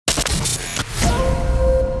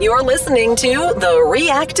You're listening to the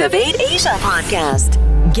Reactivate Asia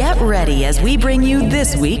podcast. Get ready as we bring you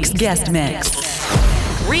this week's guest mix.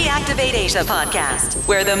 Reactivate Asia podcast,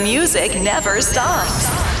 where the music never stops.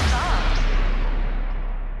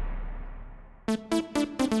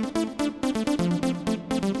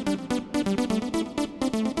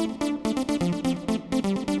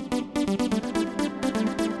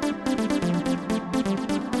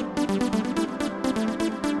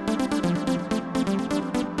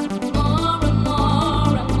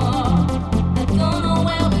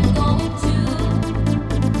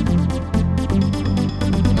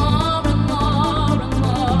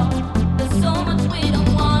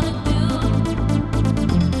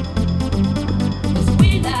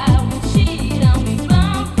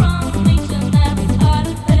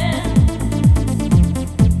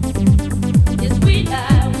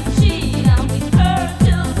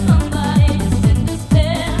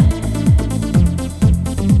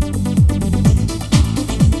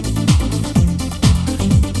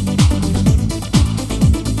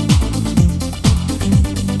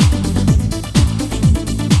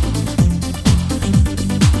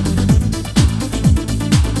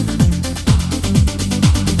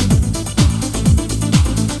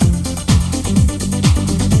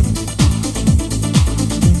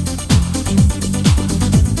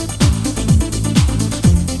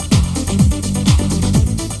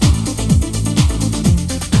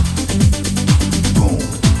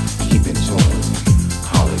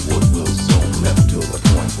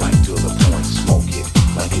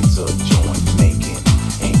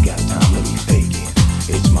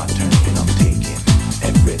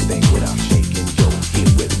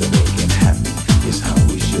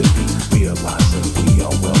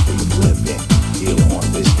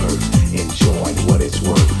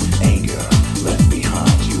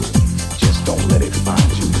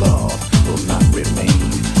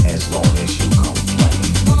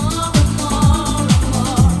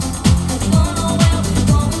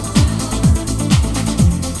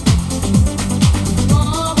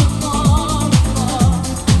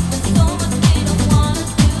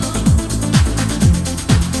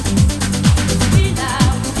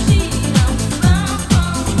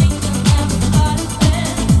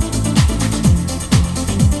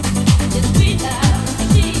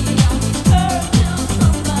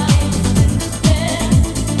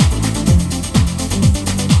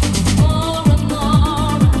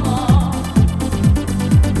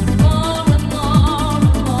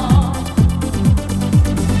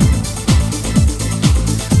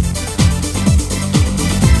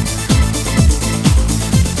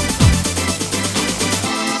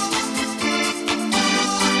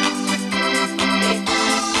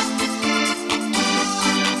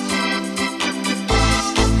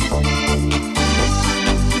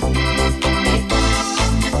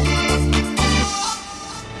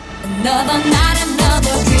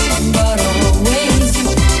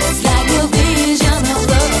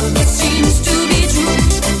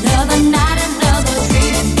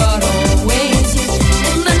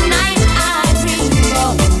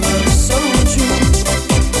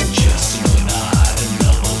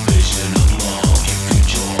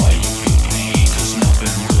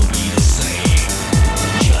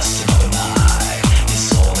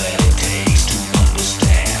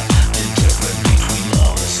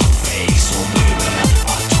 Face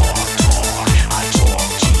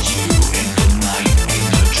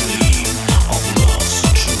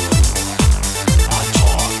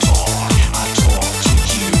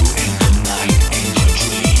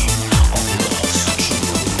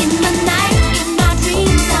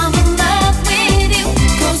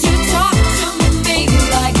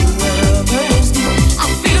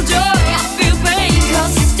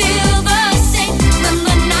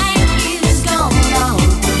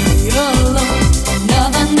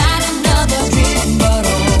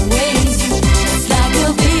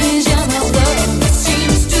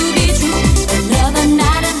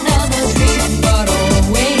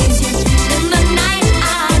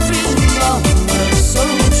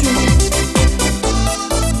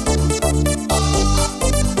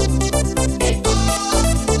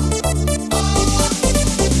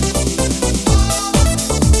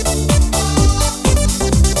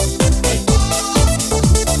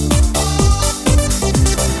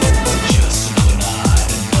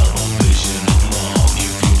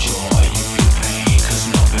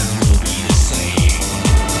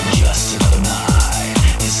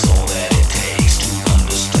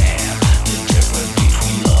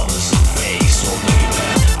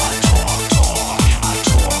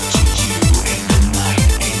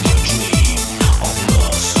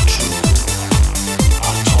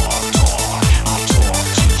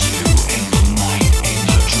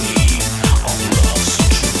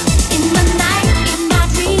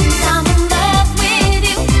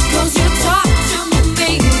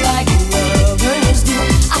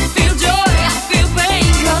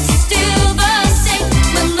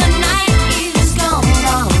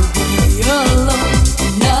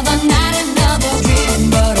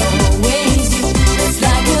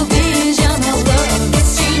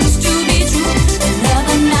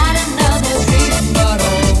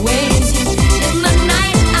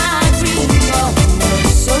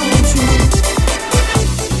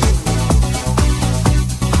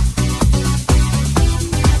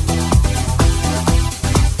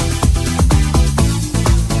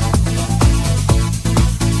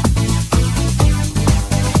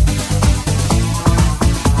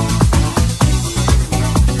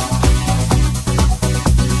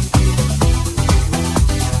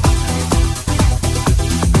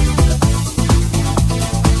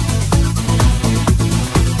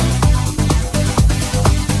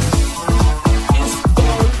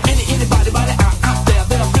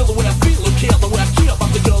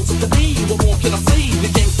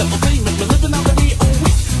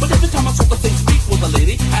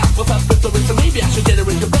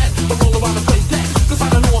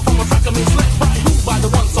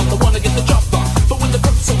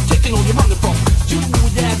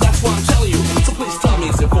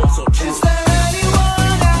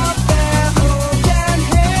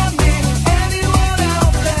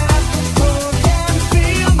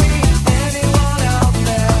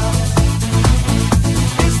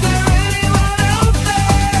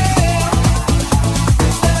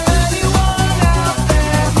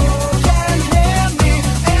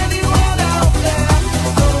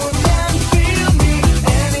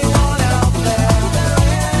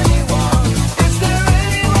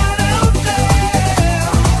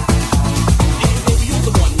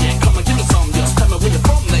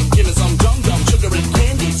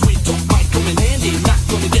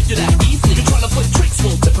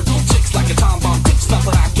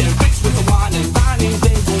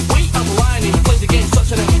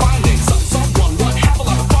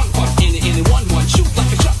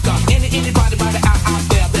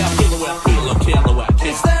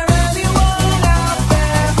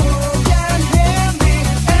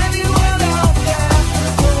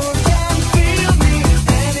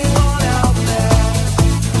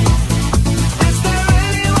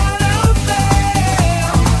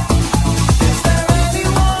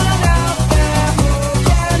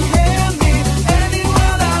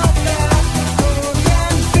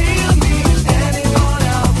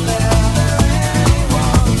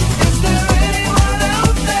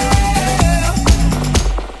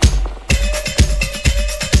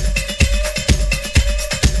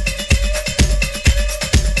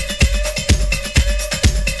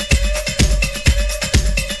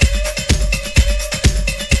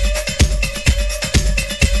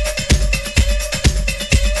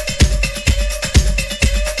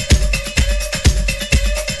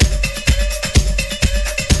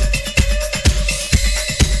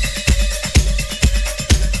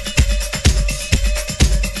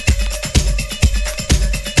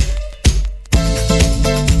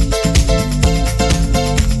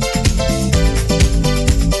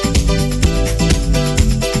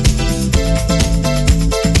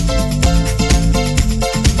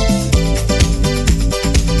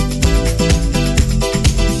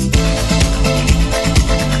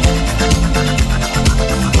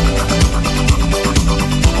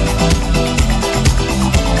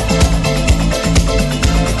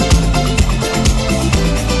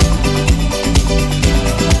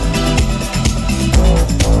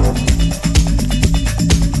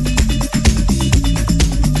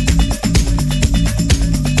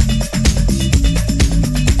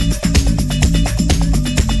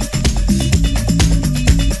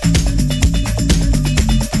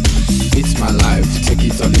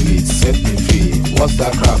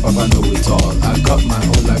Papa know it all. I got my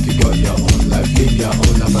own life, you got your own life. Live your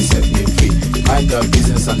own life and set me free. Mind your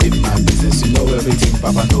business and live my business. You know everything,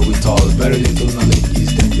 Papa know it all. Very little knowledge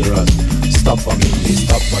is dangerous. Stop bugging me,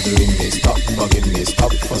 stop bothering me, stop bugging me,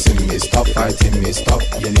 stop fussing me, stop fighting me, stop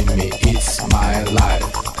yelling me. It's my life.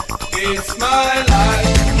 It's my life.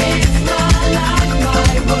 It's my life,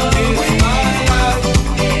 my world. It's my life.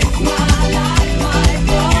 It's my life, my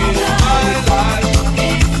world. It's my life.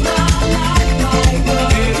 It's my life, my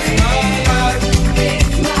world. It's my life.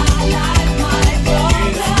 It's my life, my world.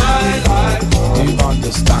 It's my life. Do you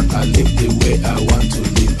understand? I live the way I want to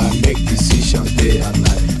live. I make decisions day and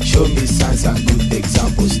night. Show me signs and good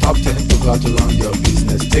examples. Stop telling people how to run your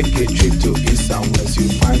business. Take a trip to east and west. You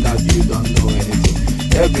find out you don't know anything.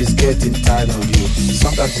 Everybody's getting tired of you.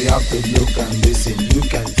 Sometimes you have to look and listen. You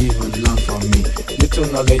can even learn from me. Little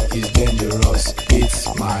knowledge is dangerous. It's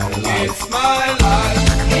my life. It's my life.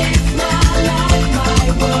 It's my life,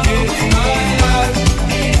 my world. It's my life.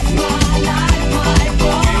 It's my life, my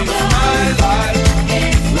world. It's my life.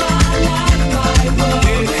 It's my life, my world.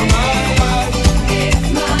 It's my life. It's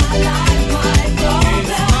my life, my world.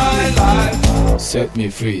 It's my life. Set me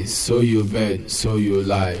free, so you bet, so you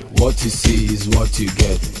lie. What you see is what you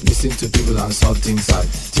get. Listen to people and saw things I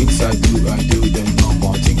do them no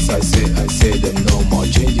more. Things I say them no more.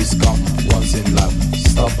 Changes come once in life.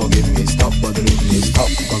 Stop forgiving me, stop bothering me, stop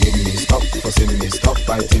forgiving me, stop fussing me, stop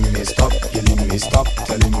fighting me, stop killing me, stop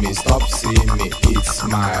telling me, stop seeing me. It's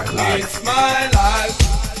my life. It's my life.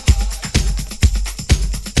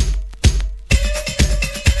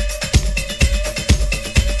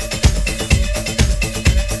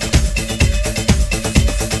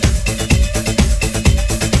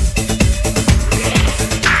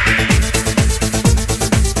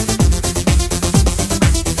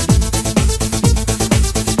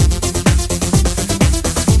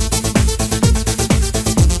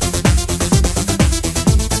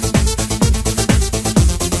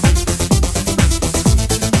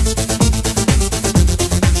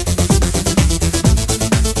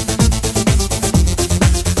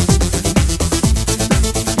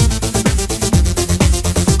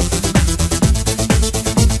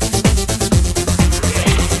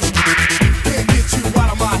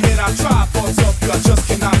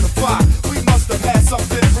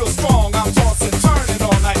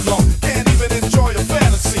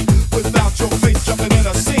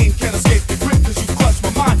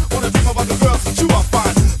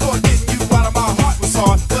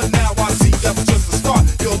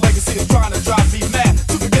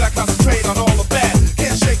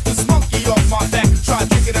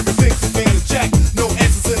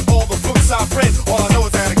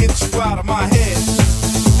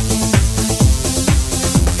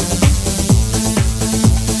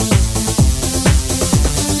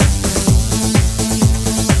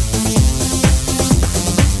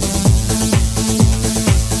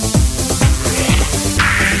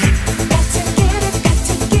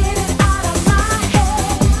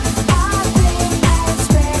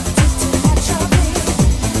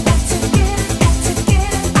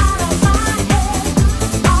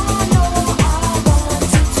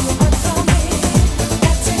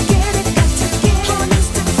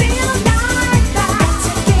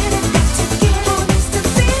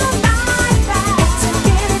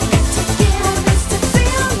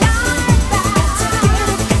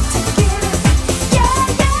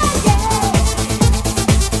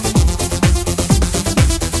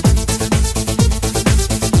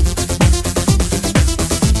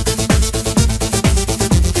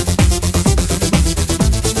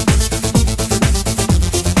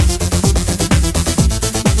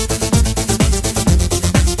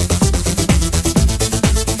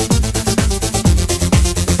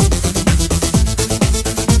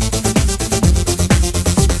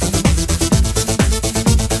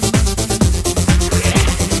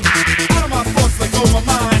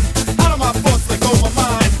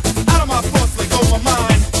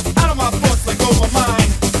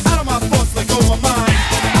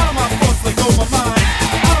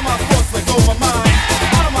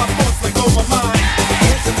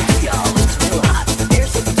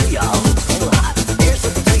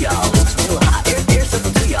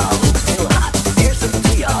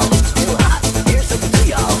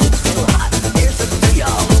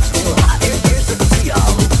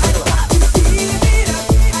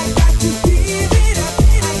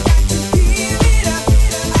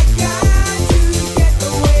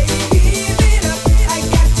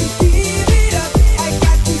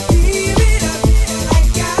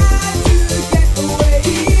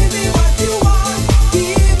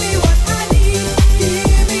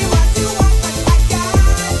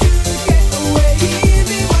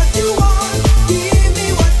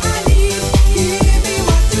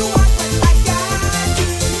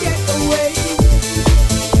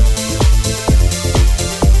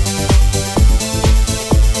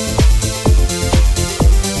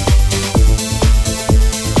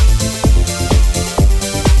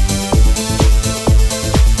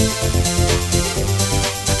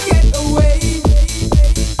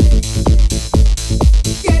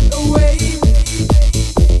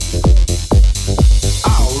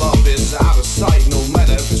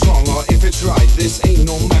 This ain't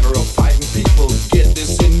no matter of fighting people. Get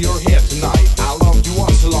this in your head tonight. I loved you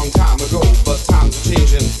once a long time ago, but times are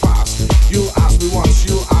changing fast. You ask me once,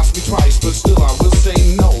 you ask me twice, but still I will say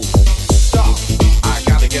no. Stop, I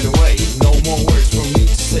gotta get away. No more words for me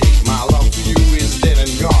to say. My love for you is dead and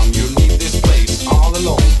gone. You leave this place all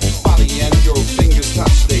alone. Body and your fingers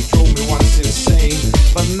touch. They drove me once insane,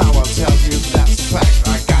 but now I'll tell you that's a fact.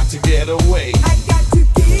 I got to get away. I got to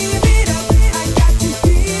give it up. I got to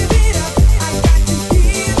give it up. I got to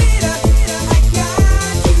give it up. I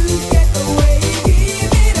got to get away.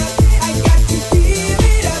 Give it up. I got to give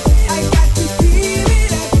it up. I got to give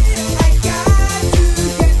it up. I got to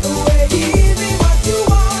get away. Give me what you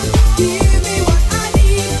want. Give me what I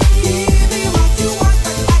need. Give me what you want,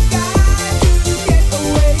 but I got to get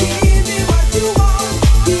away. Give me what you want.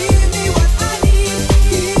 Give me what I need.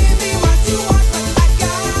 Give me what you want, but I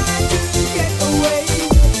got to get away.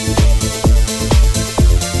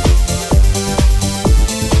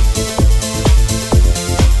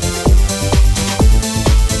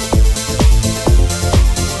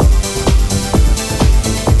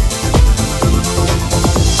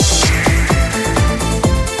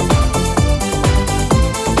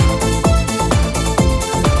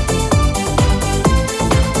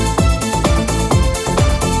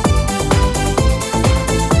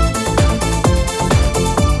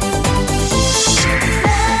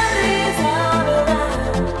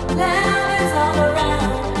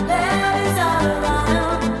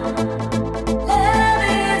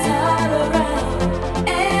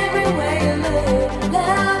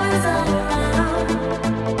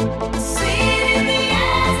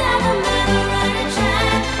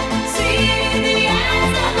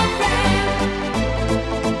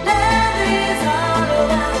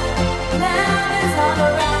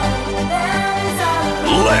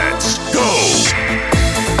 Let's go!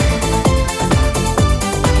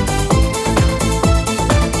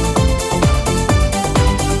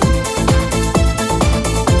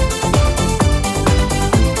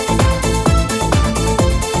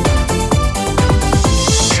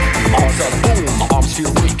 Arms up, boom, my arms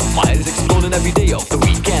feel weak. My head is exploding every day of the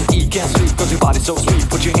week. Can't eat, can't sleep, cause your body's so sweet.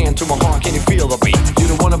 Put your hand to my heart, can you feel the beat? You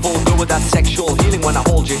don't wanna go with that sexual healing. When I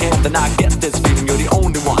hold your hand, then I get this feeling. You're the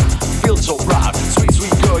only one, feel so proud. Sweet,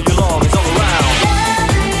 sweet girl, your love is all around.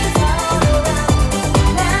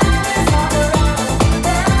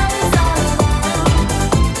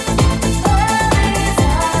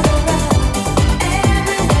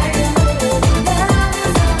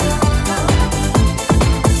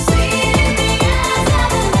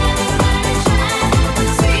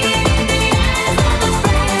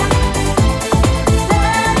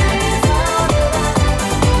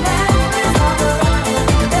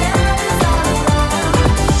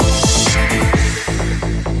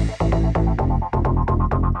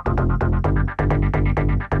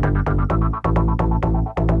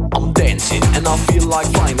 I'm dancing and I feel like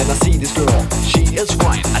flying. Then I see this girl, she is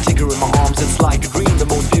fine. I take her in my arms, it's like a dream. The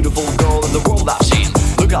most beautiful girl in the world I've seen.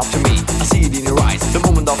 Look up to me, I see it in your eyes. The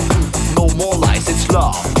moment of truth, no more lies. It's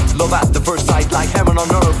love, love at the first sight. Like heaven on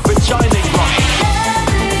earth, it's shining bright.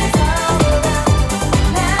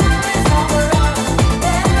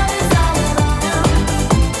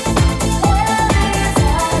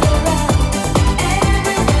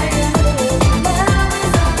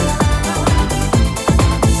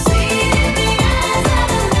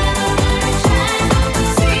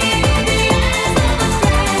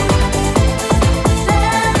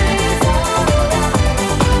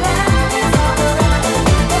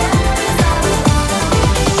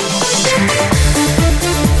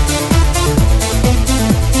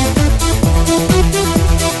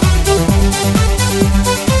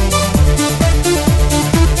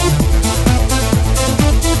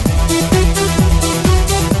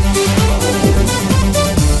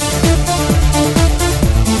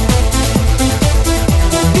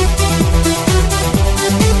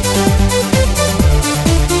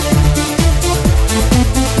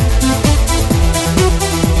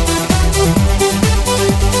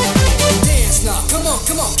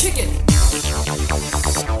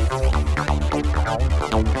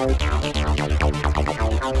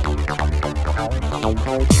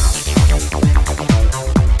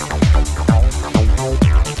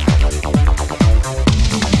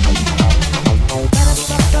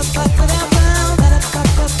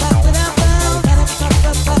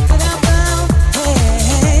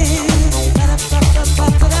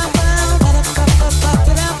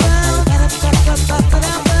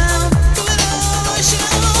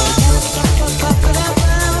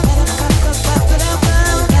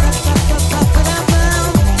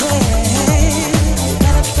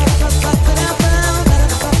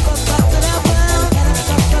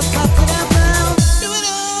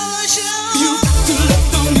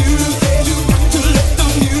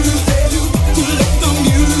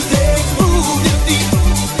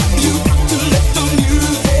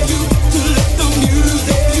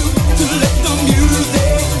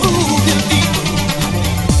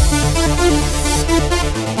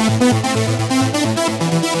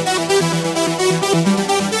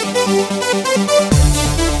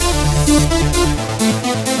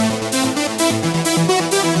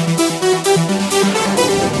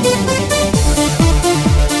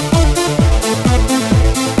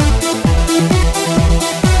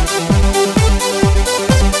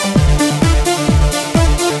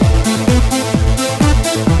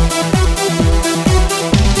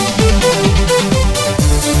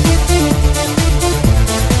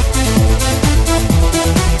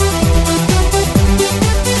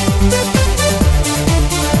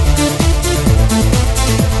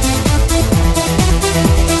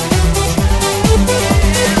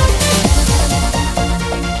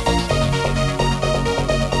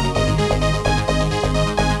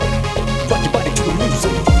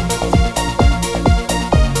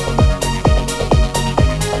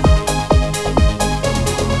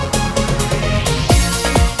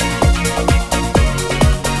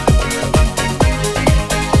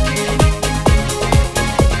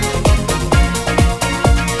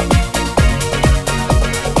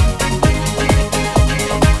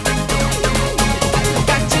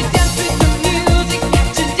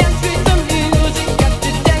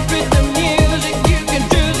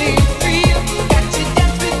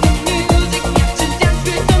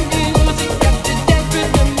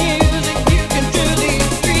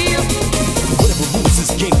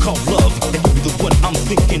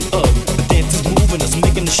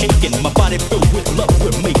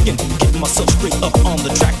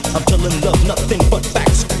 of nothing but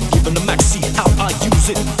facts. Giving the max, see how I use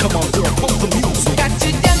it. Come on, girl, pump the music. Got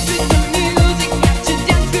to dance with the music, got to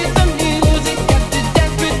dance with the music, got to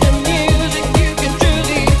dance with the music, you can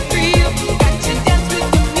truly feel. Got to dance with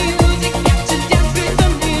the music, got to dance with the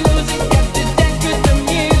music, got to dance with the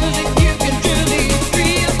music, you can truly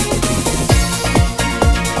feel.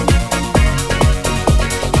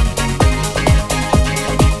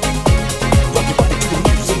 Rock your body to the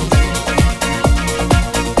music.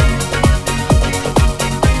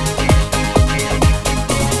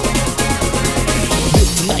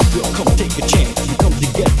 Live tonight, girl, come take a chance. You come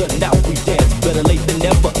together, now we dance. Better late than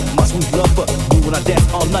never, my sweet lover. You and I dance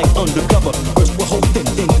all night undercover. First we're holding,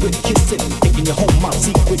 then we're kissing. Taking you home, my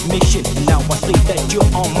secret mission. And now I say that you're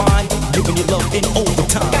on mine. Giving you love in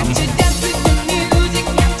overtime. Got to dance with the music,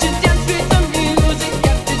 got to dance with the music,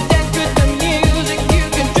 got to dance with the music, you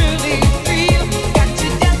can truly feel. Got to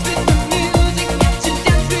dance with the music, got to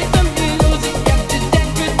dance with the music, got to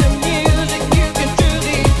dance with the music, you can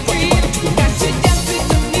truly feel. Got to dance with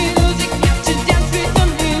the music, got to dance with the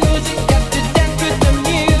music, got to dance with the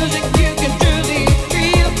music, you can truly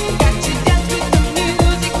feel. Got to dance with the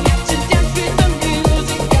music, got to dance with the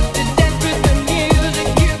music, got to dance with the music,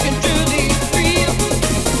 you can truly feel.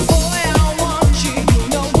 Boy, oh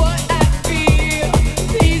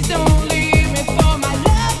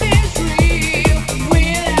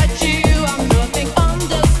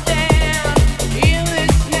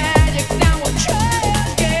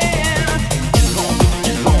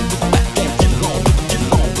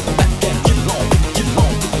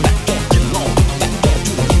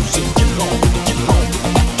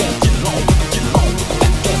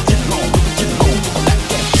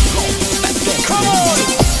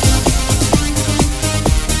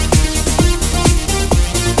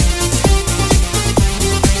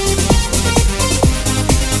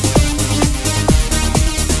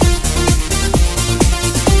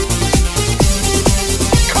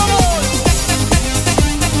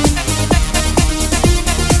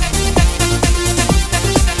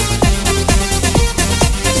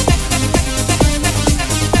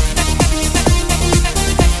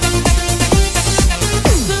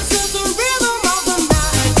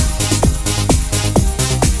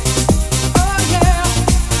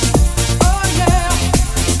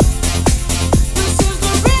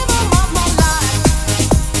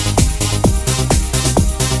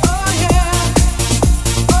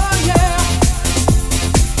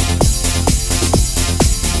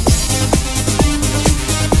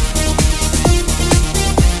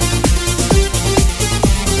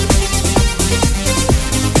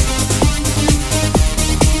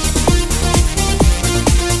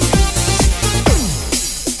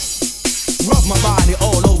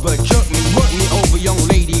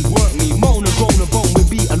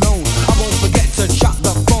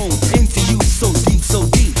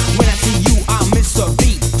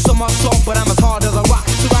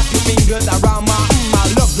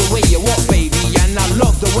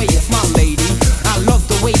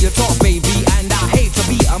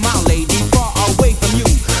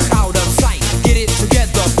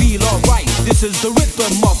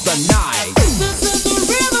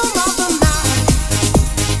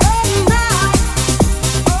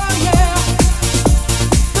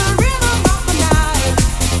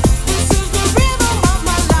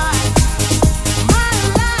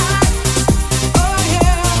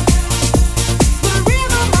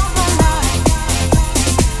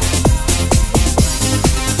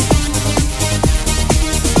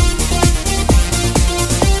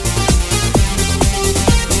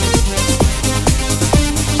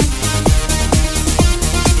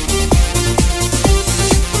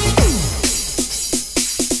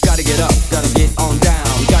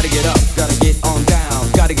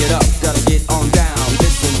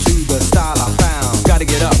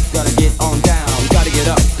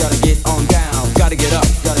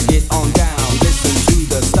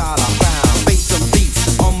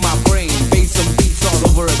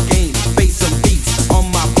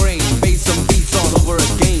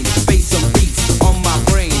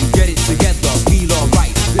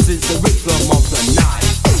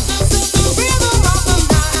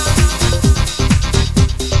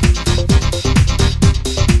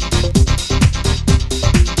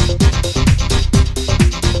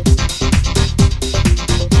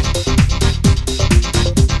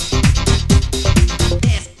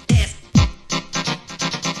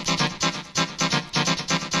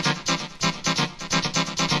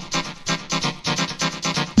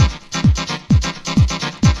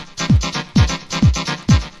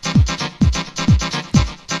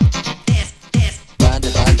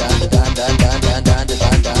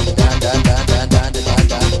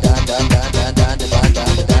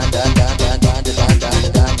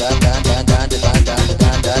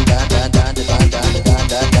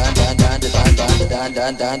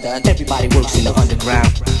Everybody works in the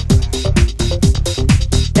underground.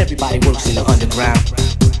 Everybody works in the underground.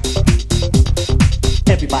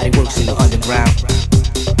 Everybody works in the underground.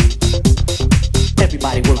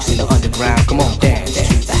 Everybody works in the underground. Come on, dance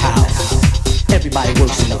to the house. Everybody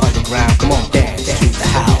works in the underground. Come on, dance to the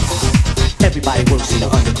house. Everybody works in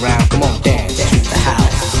the underground. Come on, dance to the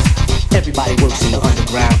house. Everybody works in the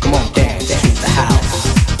underground. Come on, dance to the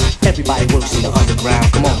house. Everybody works in the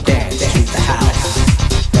underground. Come on, dance to the house.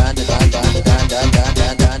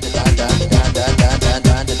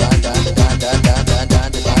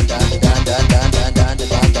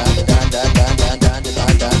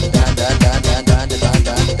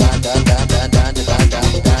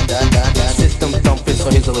 System thumping, so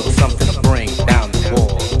here's a little something to bring down the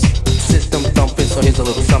wall. System thumping, so here's a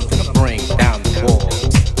little something to bring down the wall.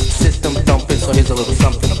 System thumping, so here's a little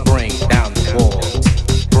something to bring down the wall.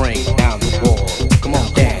 Bring down the wall. Come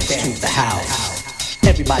on, dance to the house.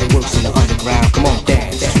 Everybody works in the underground. Come on,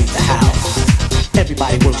 dance to the house.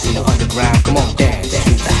 Everybody works in the underground. Come on, dance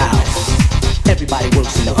to the house. Everybody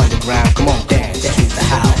works in the underground. Come on, dance to the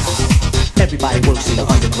house. Everybody works in the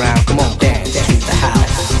underground. Come on, dance to the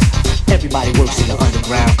house. Everybody works in the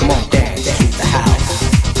underground. Come on, dance to the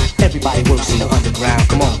house. Everybody works in the underground.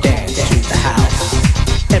 Come on, dance to the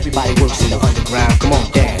house. Everybody works in the underground. Come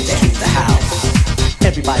on, dance to the house.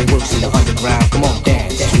 Everybody works in the underground. Come on,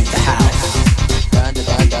 dance to the house.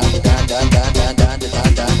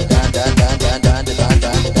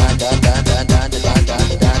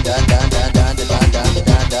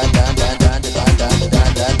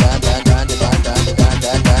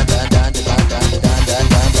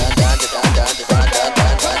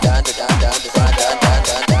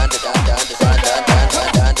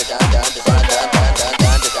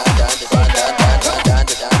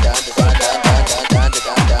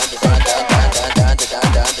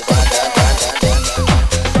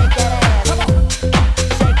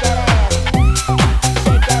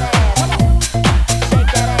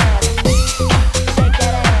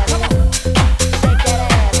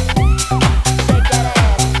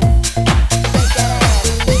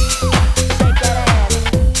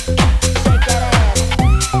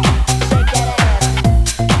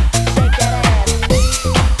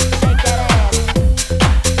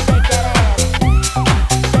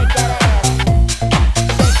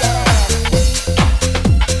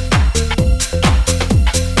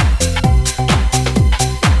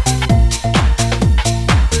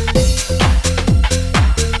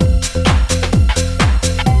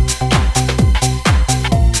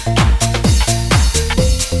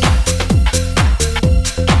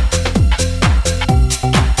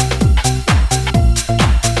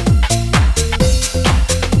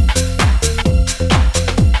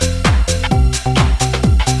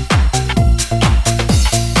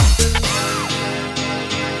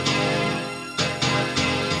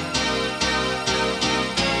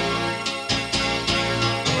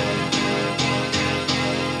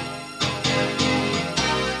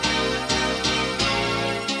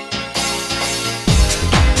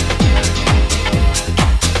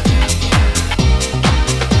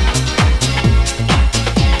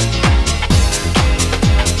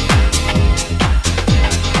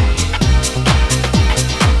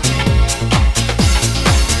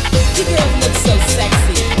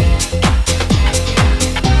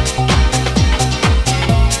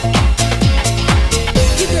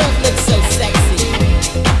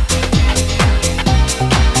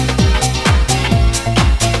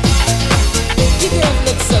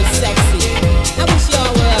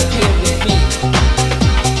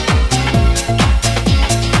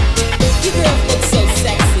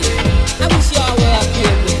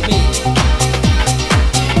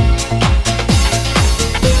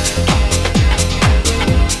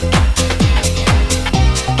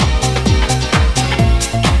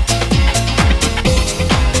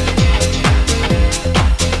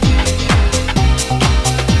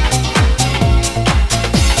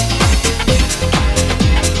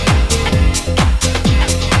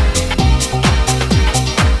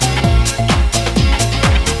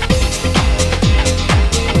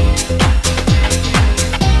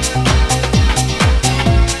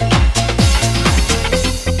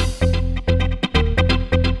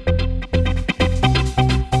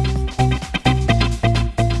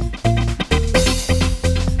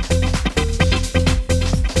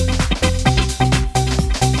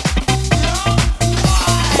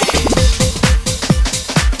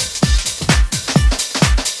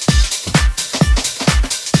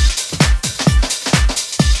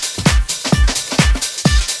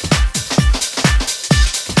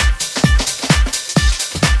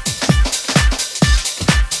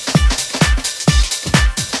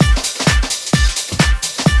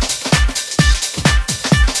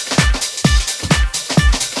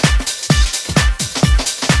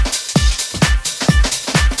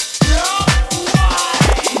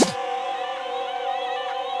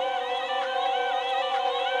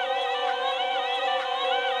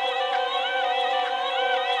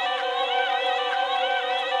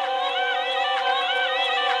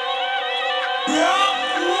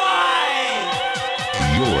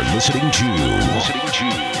 listening to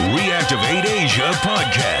Reactivate Asia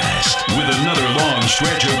podcast with another long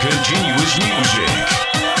stretch of continuous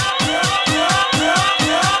music.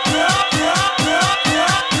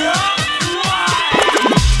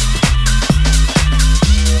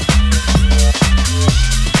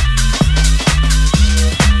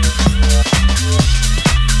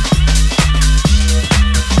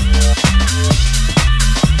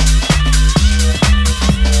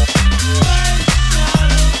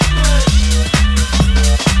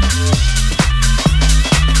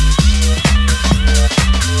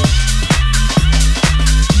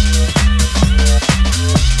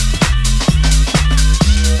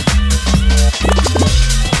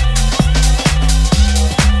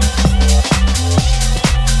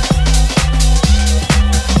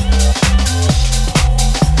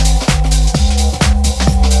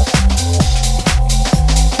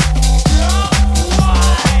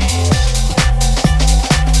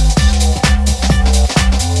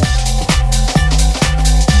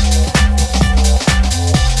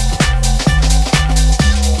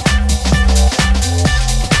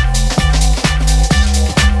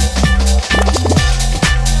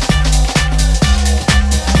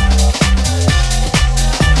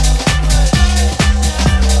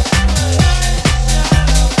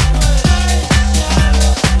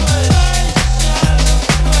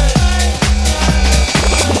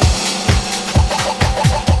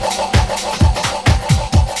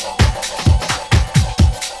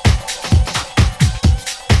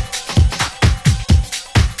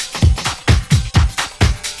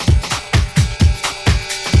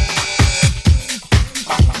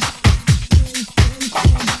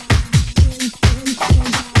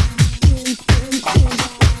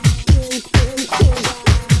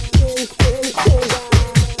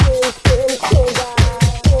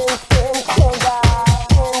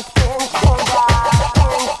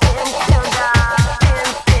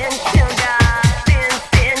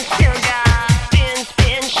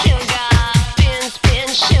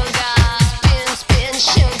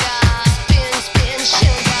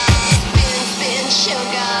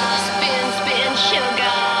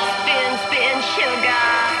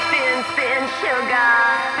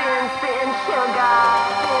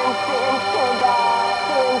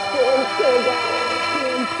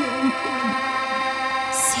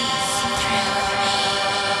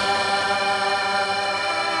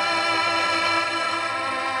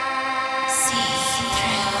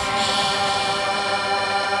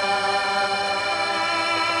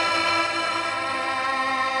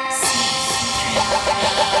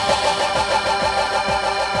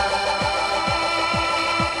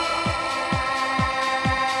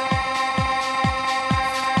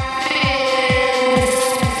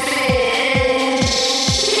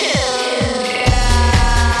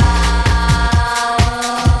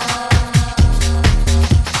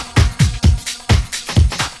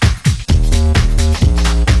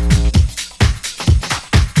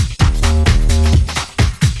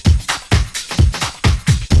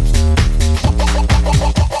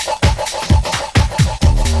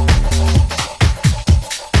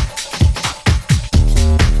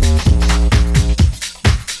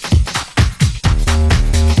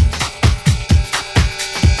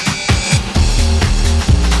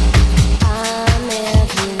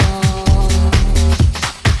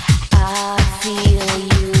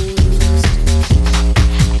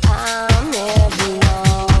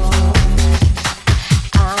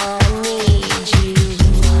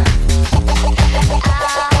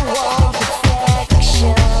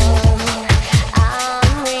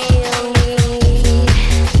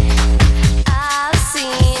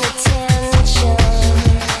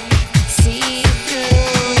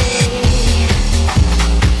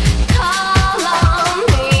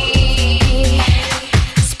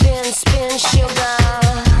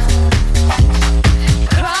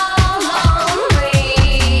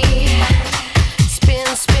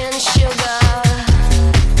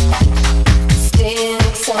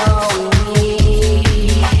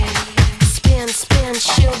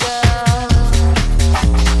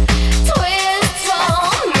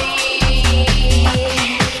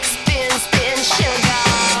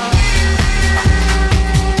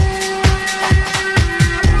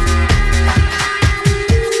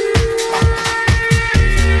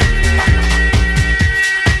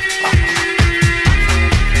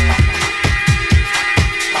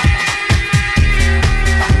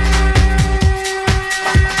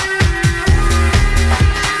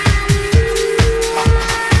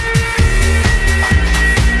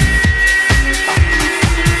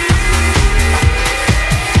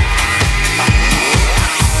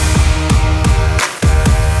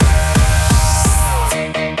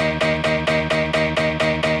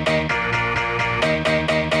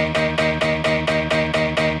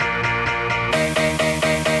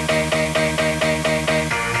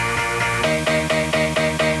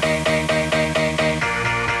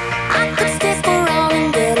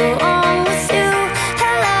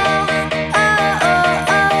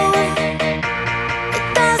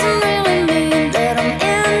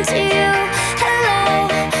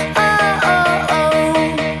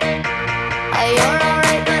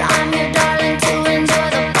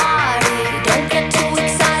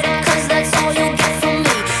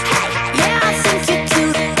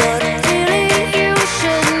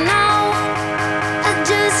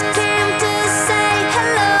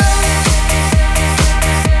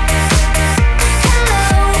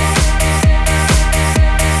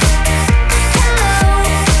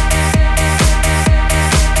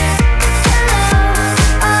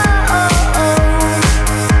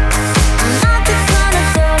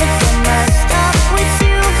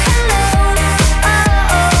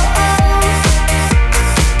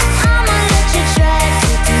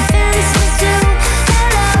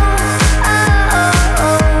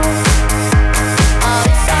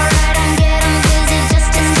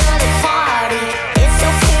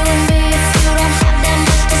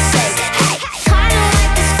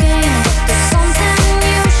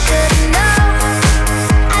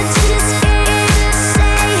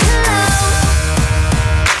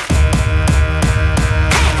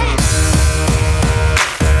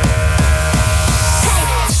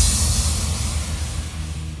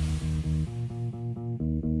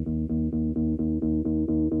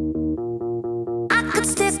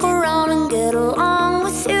 stick around and get along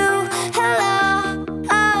with you. Hello,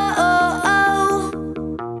 oh, oh, oh.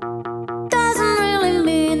 Doesn't really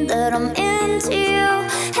mean that I'm into you.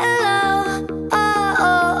 Hello, oh,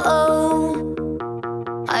 oh, oh.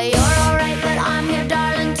 You're alright, but I'm here,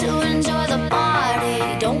 darling, to enjoy the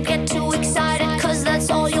party. Don't get too excited, cause that's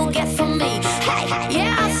all you'll get from me. Hey,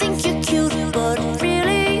 yeah, I think you're cute, but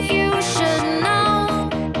really you should know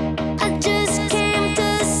I just came to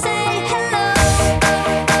say hello.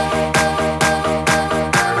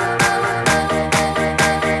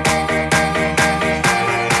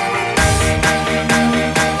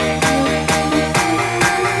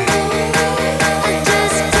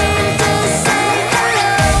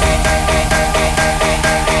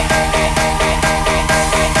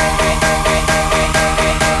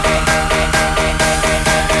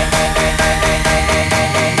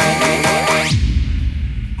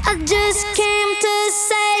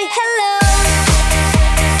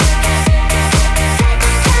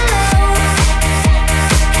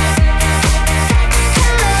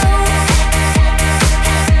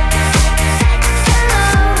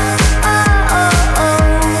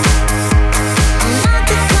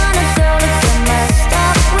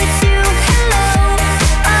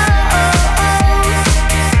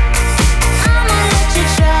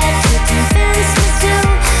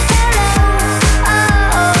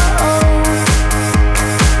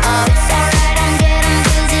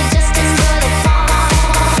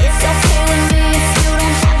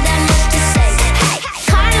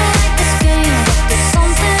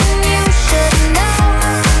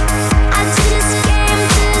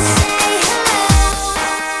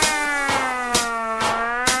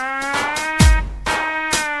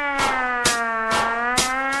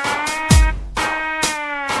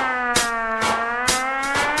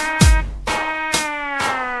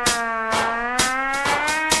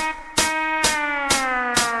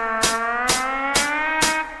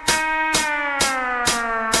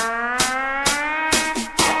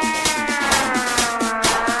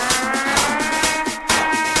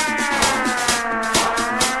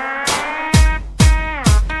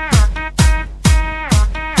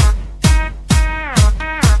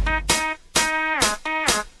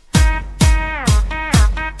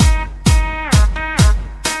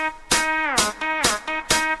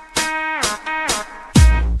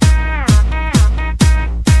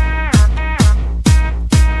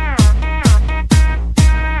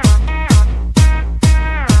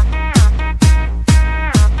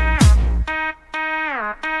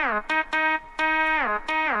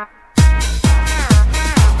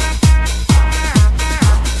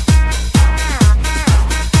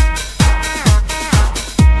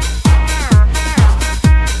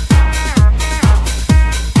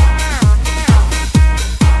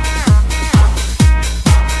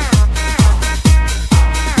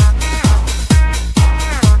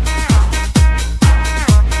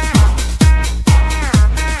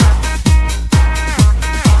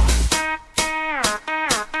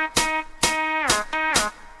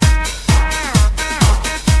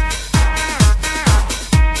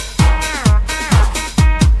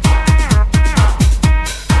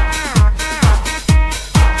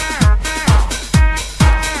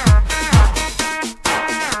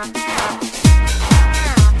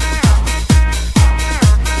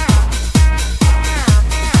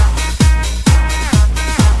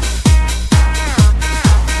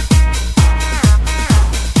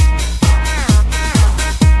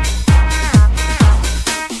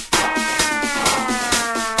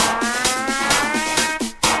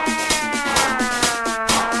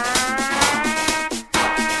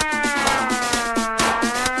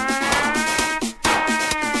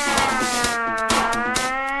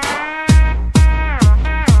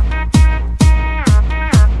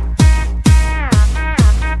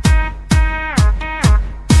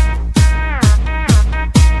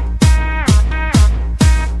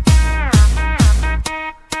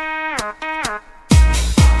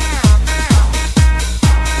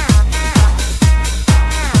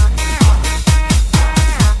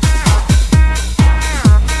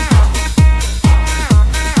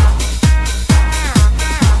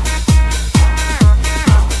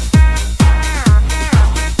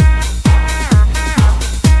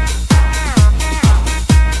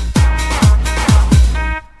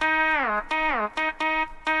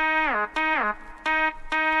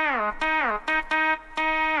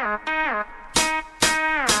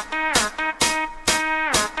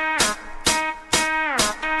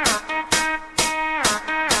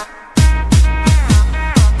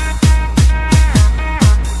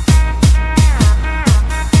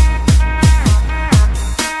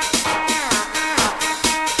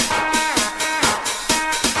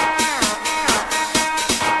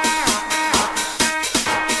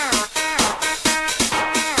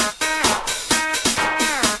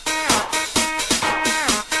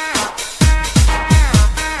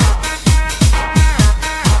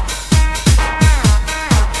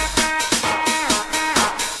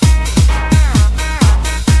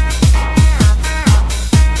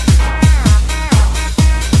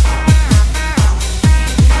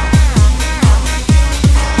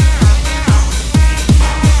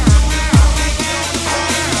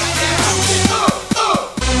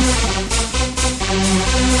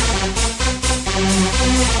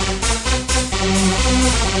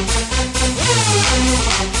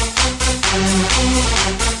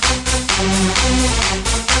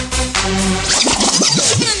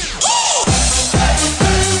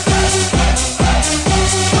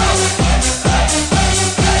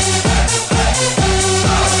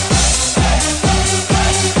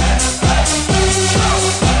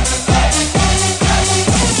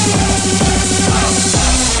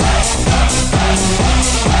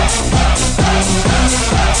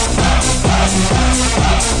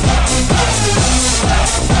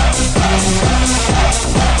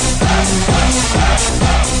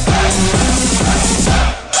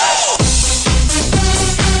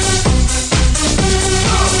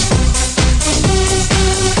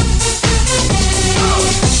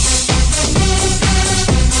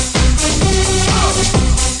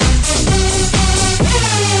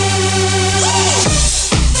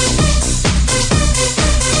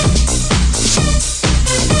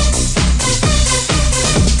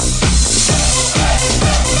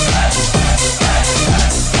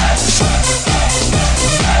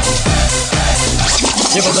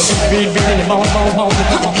 Give us a beat, beat in your bones, bones, bones.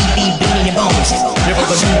 Beat, beat in your bones. Give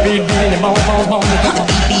us a beat, beat in your bones, bones, bones.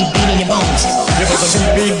 Beat, beat in your bones. Give us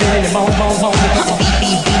a beat, beat in your bones, bones, bones.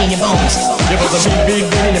 Beat, beat in your bones. Give us a beat,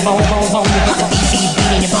 beat in your bones, bones, bones. Beat,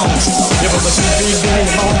 beat in your bones. Give us a beat, beat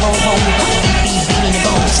in your bones, bones, bones. Beat, beat in your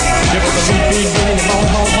bones. Give us a beat, beat in your bones,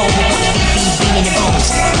 bones, bones. Beat, beat in your bones.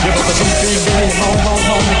 Give us a beat, beat in your bones, bones,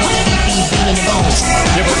 bones. Beat, beat in your bones.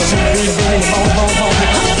 Give us a beat, beat in your bones, bones, bones.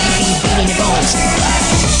 Beat, beat in your bones.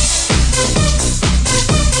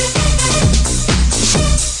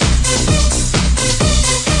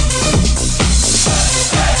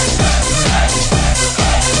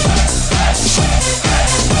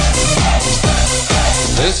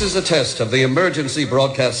 This is a test of the emergency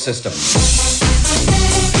broadcast system.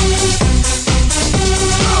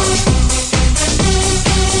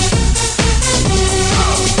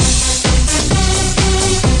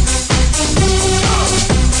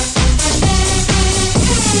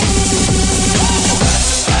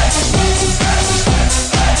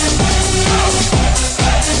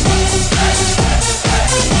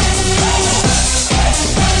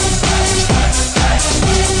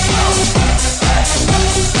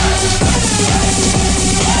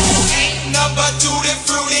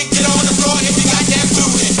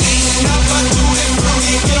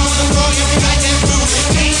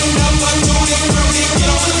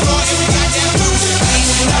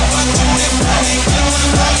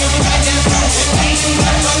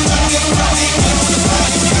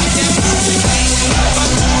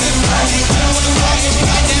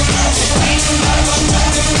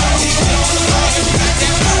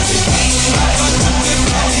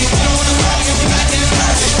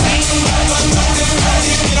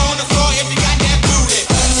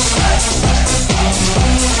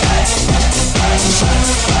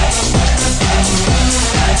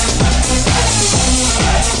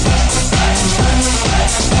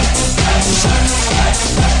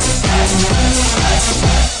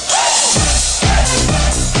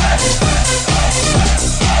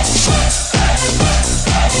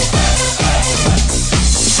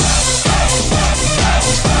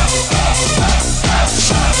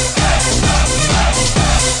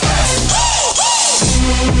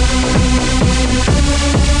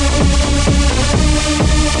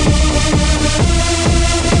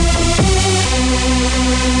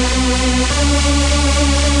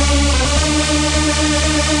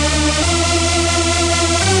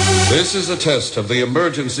 This is a test of the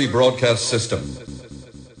emergency broadcast system.